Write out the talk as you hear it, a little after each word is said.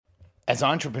As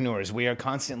entrepreneurs, we are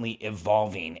constantly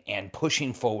evolving and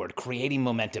pushing forward, creating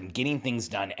momentum, getting things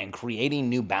done, and creating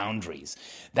new boundaries.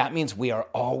 That means we are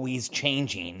always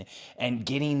changing and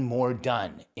getting more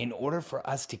done. In order for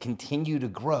us to continue to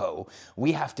grow,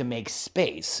 we have to make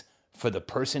space for the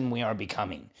person we are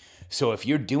becoming. So if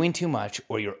you're doing too much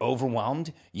or you're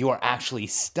overwhelmed, you are actually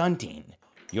stunting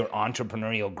your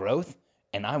entrepreneurial growth,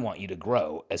 and I want you to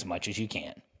grow as much as you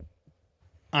can.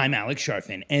 I'm Alex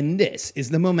Sharfin, and this is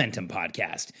the Momentum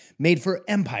Podcast, made for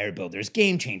empire builders,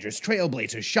 game changers,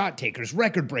 trailblazers, shot takers,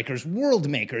 record breakers, world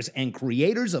makers, and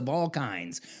creators of all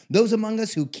kinds. Those among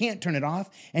us who can't turn it off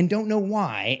and don't know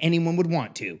why anyone would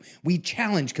want to. We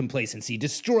challenge complacency,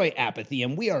 destroy apathy,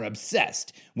 and we are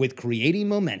obsessed with creating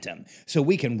momentum so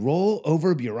we can roll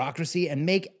over bureaucracy and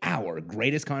make our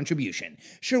greatest contribution.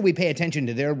 Sure, we pay attention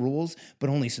to their rules, but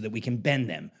only so that we can bend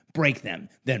them, break them,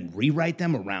 then rewrite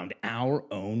them around our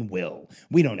own will.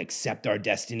 We don't accept our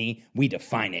destiny, we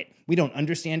define it. We don't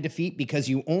understand defeat because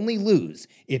you only lose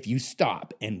if you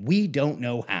stop, and we don't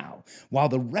know how. While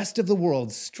the rest of the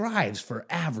world strives for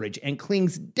average and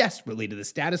clings desperately to the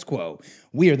status quo,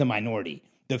 we are the minority,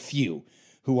 the few,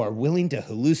 who are willing to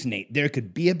hallucinate there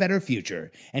could be a better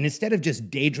future, and instead of just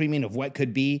daydreaming of what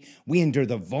could be, we endure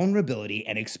the vulnerability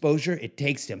and exposure it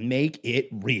takes to make it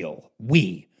real.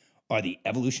 We are the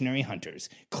evolutionary hunters,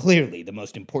 clearly the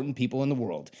most important people in the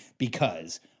world,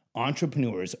 because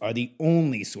entrepreneurs are the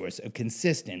only source of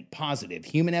consistent, positive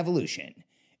human evolution,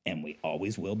 and we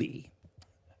always will be.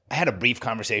 I had a brief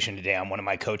conversation today on one of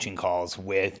my coaching calls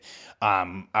with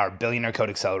our Billionaire Code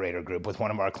Accelerator group with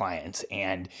one of our clients.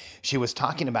 And she was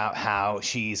talking about how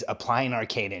she's applying our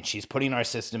cadence. She's putting our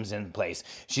systems in place.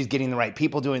 She's getting the right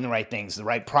people doing the right things, the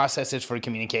right processes for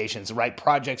communications, the right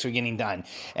projects are getting done.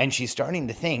 And she's starting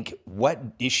to think, what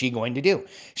is she going to do?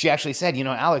 She actually said,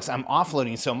 Alex, I'm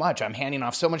offloading so much. I'm handing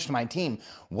off so much to my team.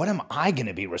 What am I going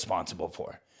to be responsible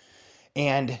for?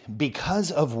 And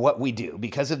because of what we do,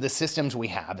 because of the systems we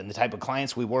have and the type of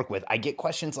clients we work with, I get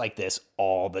questions like this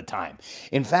all the time.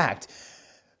 In fact,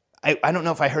 I don't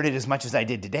know if I heard it as much as I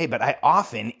did today, but I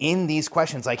often in these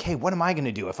questions like, hey, what am I going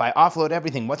to do? If I offload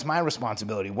everything, what's my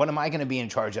responsibility? What am I going to be in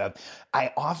charge of?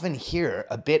 I often hear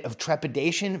a bit of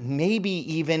trepidation, maybe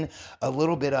even a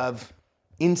little bit of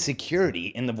insecurity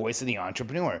in the voice of the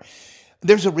entrepreneur.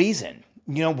 There's a reason.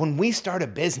 When we start a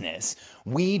business,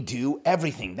 we do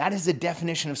everything. That is the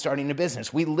definition of starting a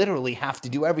business. We literally have to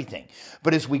do everything.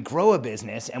 But as we grow a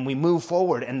business and we move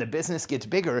forward and the business gets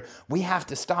bigger, we have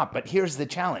to stop. But here's the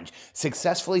challenge.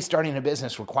 Successfully starting a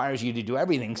business requires you to do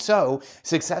everything. So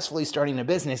successfully starting a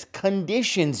business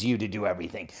conditions you to do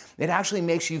everything. It actually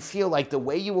makes you feel like the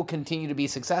way you will continue to be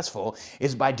successful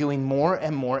is by doing more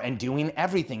and more and doing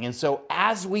everything. And so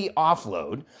as we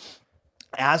offload,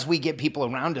 as we get people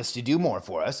around us to do more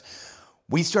for us,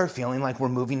 we start feeling like we're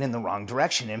moving in the wrong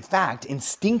direction. In fact,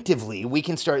 instinctively, we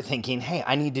can start thinking, hey,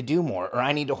 I need to do more, or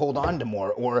I need to hold on to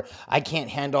more, or I can't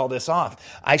hand all this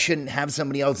off. I shouldn't have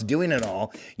somebody else doing it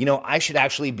all. I should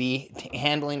actually be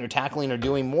handling or tackling or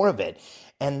doing more of it.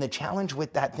 And the challenge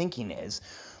with that thinking is,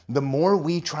 the more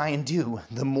we try and do,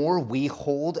 the more we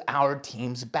hold our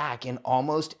teams back in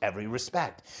almost every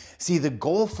respect. See, the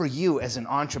goal for you as an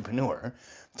entrepreneur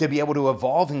to be able to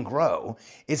evolve and grow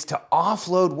is to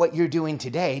offload what you're doing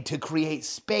today to create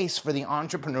space for the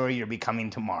entrepreneur you're becoming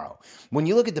tomorrow. When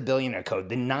you look at the Billionaire Code,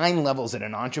 the 9 levels that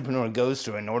an entrepreneur goes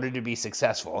through in order to be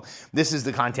successful, this is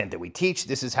the content that we teach.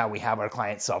 This is how we have our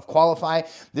clients self-qualify.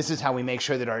 This is how we make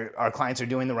sure that our clients are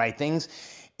doing the right things.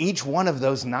 Each one of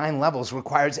those 9 levels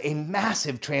requires a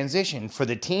massive transition for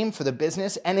the team, for the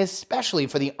business, and especially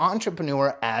for the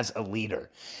entrepreneur as a leader.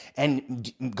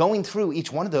 And going through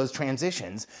each one of those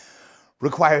transitions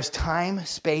requires time,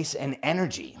 space, and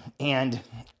energy. And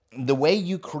the way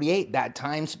you create that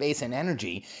time, space, and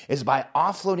energy is by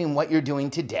offloading what you're doing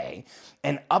today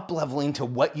and up-leveling to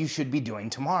what you should be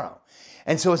doing tomorrow.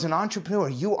 And so as an entrepreneur,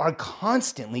 you are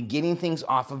constantly getting things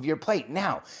off of your plate.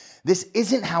 Now, this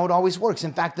isn't how it always works.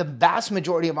 In fact, the vast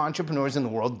majority of entrepreneurs in the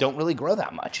world don't really grow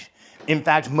that much. In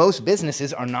fact, most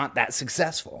businesses are not that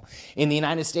successful. In the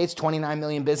United States, 29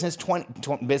 million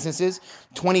businesses,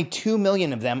 22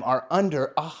 million of them are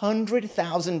under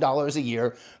 $100,000 a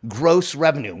year gross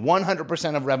revenue,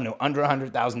 100% of revenue under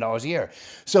 $100,000 a year.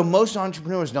 So most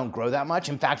entrepreneurs don't grow that much.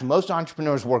 In fact, most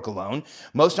entrepreneurs work alone.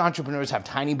 Most entrepreneurs have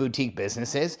tiny boutique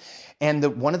businesses. And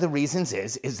one of the reasons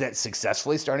is that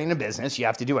successfully starting a business, you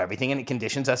have to do everything, and it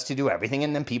conditions us to do everything,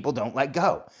 and then people don't let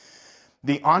go.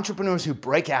 The entrepreneurs who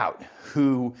break out,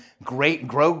 who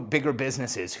grow bigger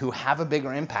businesses, who have a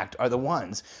bigger impact are the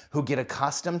ones who get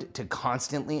accustomed to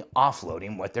constantly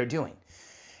offloading what they're doing.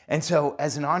 And so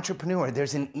as an entrepreneur,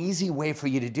 there's an easy way for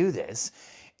you to do this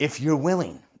if you're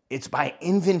willing. It's by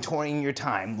inventorying your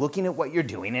time, looking at what you're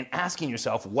doing and asking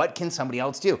yourself, what can somebody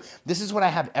else do? This is what I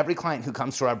have every client who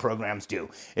comes to our programs do.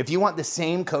 If you want the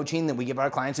same coaching that we give our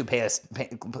clients who pay us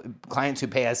 $24,000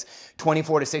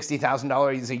 to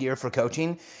 $60,000 a year for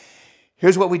coaching,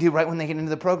 here's what we do right when they get into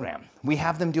the program. We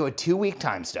have them do a 2-week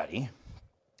time study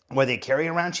where they carry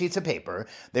around sheets of paper,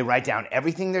 they write down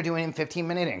everything they're doing in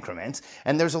 15-minute increments,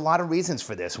 and there's a lot of reasons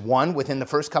for this. One, within the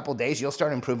first couple days, you'll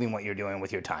start improving what you're doing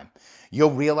with your time.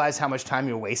 You'll realize how much time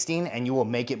you're wasting, and you will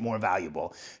make it more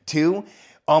valuable. 2,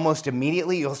 almost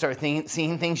immediately, you'll start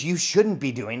seeing things you shouldn't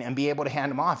be doing and be able to hand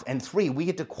them off. And 3, we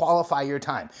get to qualify your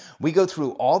time. We go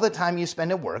through all the time you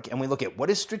spend at work, and we look at what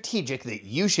is strategic that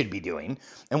you should be doing,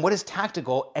 and what is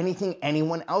tactical, anything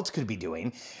anyone else could be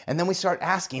doing. And then we start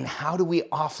asking, how do we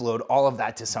offload all of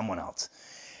that to someone else?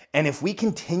 And if we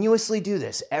continuously do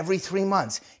this every 3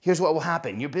 months, here's what will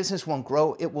happen. Your business won't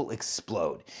grow, it will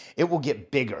explode. It will get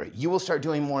bigger. You will start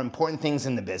doing more important things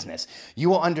in the business. You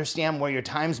will understand where your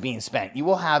time's being spent. You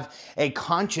will have a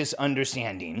conscious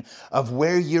understanding of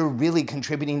where you're really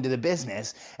contributing to the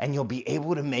business, and you'll be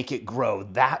able to make it grow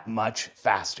that much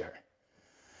faster.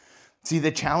 See,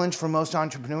 the challenge for most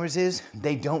entrepreneurs is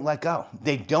they don't let go.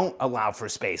 They don't allow for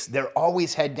space. They're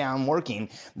always head down working.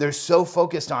 They're so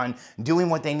focused on doing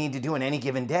what they need to do in any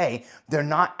given day, they're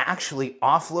not actually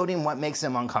offloading what makes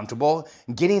them uncomfortable,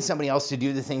 getting somebody else to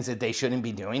do the things that they shouldn't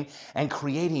be doing, and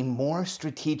creating more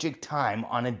strategic time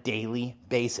on a daily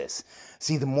basis.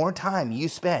 See, the more time you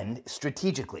spend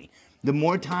strategically, the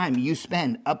more time you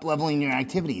spend up-leveling your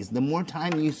activities, the more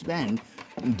time you spend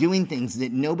doing things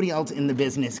that nobody else in the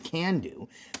business can do,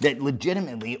 that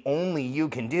legitimately only you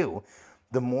can do,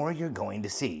 the more you're going to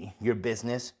see your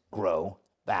business grow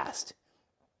fast.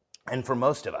 And for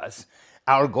most of us,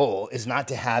 our goal is not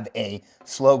to have a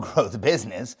slow growth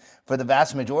business. For the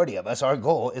vast majority of us, our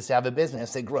goal is to have a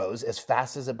business that grows as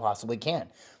fast as it possibly can.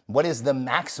 What is the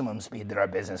maximum speed that our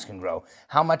business can grow?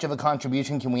 How much of a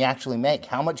contribution can we actually make?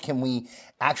 How much can we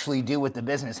actually do with the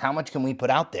business? How much can we put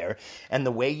out there? And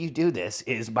the way you do this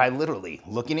is by literally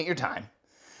looking at your time,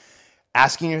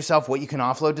 asking yourself what you can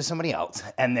offload to somebody else,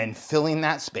 and then filling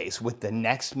that space with the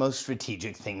next most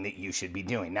strategic thing that you should be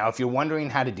doing. Now, if you're wondering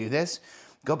how to do this,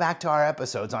 go back to our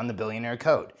episodes on the Billionaire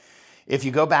Code. If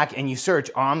you go back and you search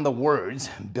on the words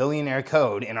Billionaire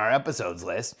Code in our episodes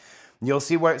list, you'll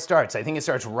see where it starts. I think it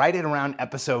starts right at around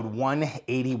episode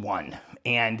 181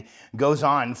 and goes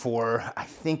on for, I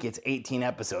think it's 18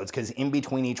 episodes, because in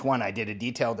between each one, I did a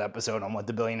detailed episode on what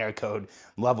the Billionaire Code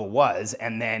level was,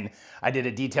 and then I did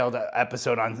a detailed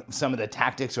episode on some of the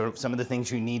tactics or some of the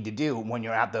things you need to do when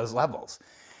you're at those levels.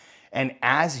 And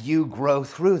as you grow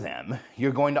through them,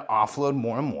 you're going to offload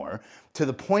more and more to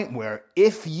the point where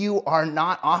if you are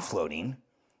not offloading,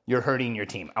 you're hurting your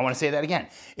team. I want to say that again.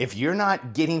 If you're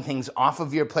not getting things off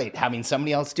of your plate, having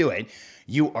somebody else do it,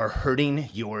 you are hurting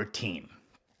your team.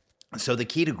 So the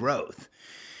key to growth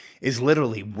is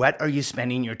literally what are you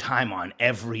spending your time on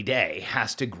every day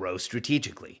has to grow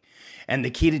strategically. And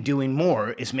the key to doing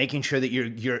more is making sure that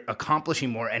you're accomplishing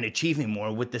more and achieving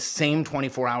more with the same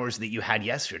 24 hours that you had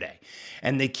yesterday.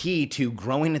 And the key to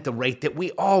growing at the rate that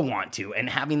we all want to and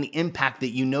having the impact that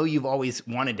you know you've always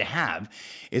wanted to have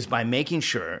is by making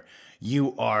sure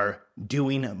you are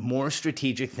doing more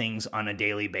strategic things on a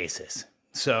daily basis.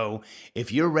 So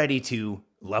if you're ready to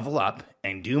level up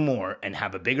and do more and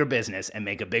have a bigger business and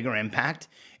make a bigger impact,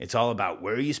 it's all about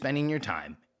where are you spending your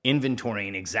time,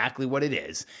 inventorying exactly what it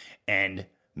is, and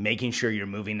making sure you're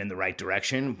moving in the right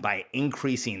direction by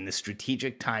increasing the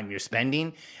strategic time you're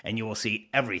spending, and you will see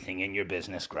everything in your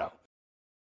business grow.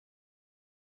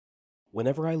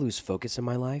 Whenever I lose focus in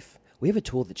my life, we have a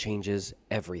tool that changes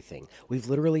everything. We've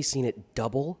literally seen it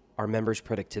double our members'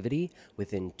 productivity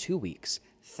within 2 weeks,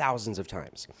 thousands of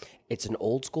times. It's an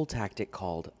old school tactic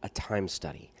called a time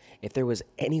study. If there was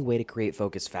any way to create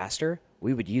focus faster,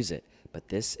 we would use it, but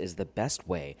this is the best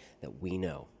way that we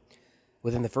know.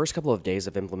 Within the first couple of days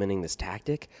of implementing this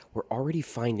tactic, we're already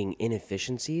finding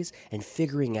inefficiencies and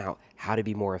figuring out how to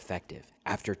be more effective.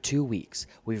 After 2 weeks,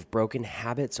 we've broken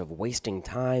habits of wasting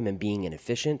time and being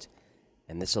inefficient,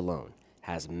 and this alone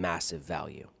has massive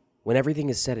value. When everything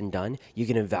is said and done, you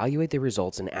can evaluate the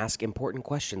results and ask important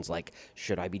questions like,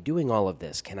 should I be doing all of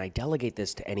this? Can I delegate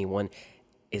this to anyone?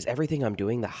 Is everything I'm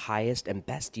doing the highest and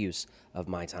best use of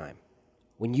my time?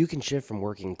 When you can shift from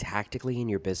working tactically in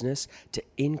your business to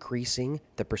increasing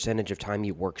the percentage of time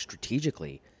you work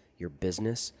strategically, your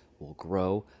business will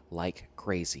grow like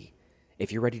crazy.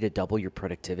 If you're ready to double your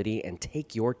productivity and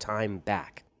take your time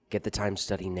back, get the time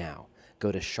study now.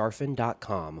 go to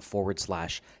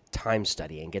scharfen.com/time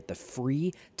study and get the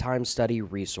free time study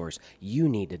resource you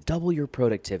need to double your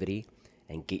productivity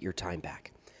and get your time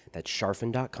back. That's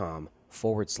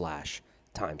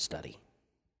scharfen.com/time study.